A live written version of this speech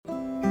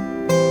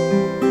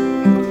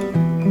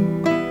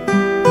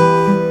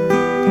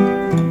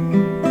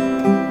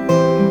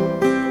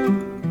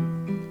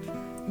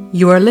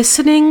You are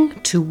listening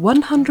to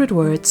 100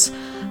 Words,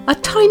 a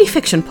tiny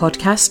fiction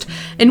podcast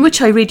in which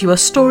I read you a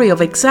story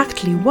of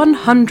exactly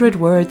 100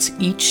 words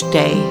each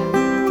day.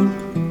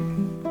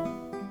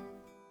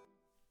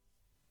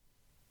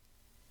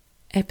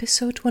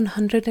 Episode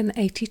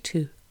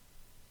 182.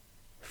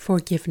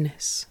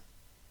 Forgiveness.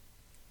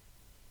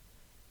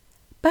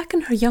 Back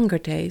in her younger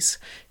days,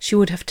 she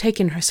would have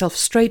taken herself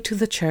straight to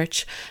the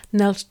church,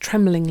 knelt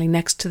tremblingly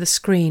next to the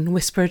screen,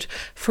 whispered,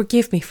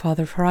 "Forgive me,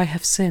 Father, for I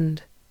have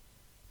sinned."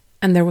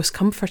 And there was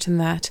comfort in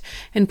that,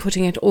 in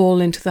putting it all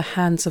into the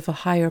hands of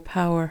a higher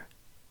power.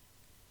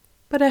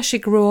 But as she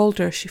grew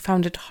older, she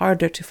found it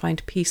harder to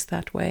find peace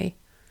that way.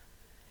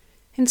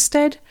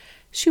 Instead,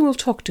 she will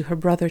talk to her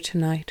brother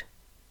tonight.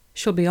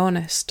 She'll be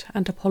honest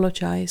and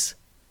apologise.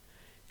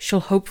 She'll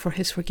hope for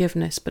his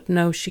forgiveness, but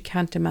know she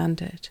can't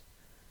demand it.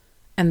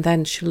 And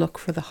then she'll look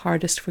for the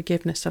hardest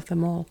forgiveness of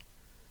them all,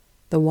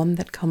 the one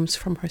that comes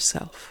from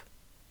herself.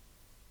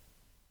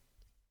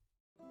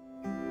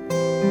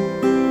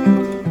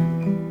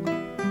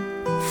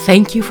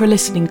 Thank you for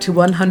listening to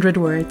 100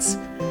 Words.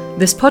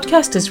 This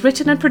podcast is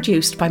written and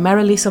produced by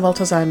Marilisa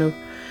Valtazano.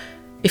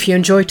 If you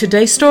enjoyed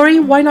today's story,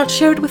 why not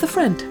share it with a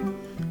friend?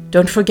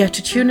 Don't forget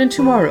to tune in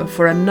tomorrow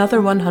for another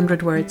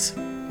 100 Words.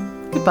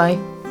 Goodbye.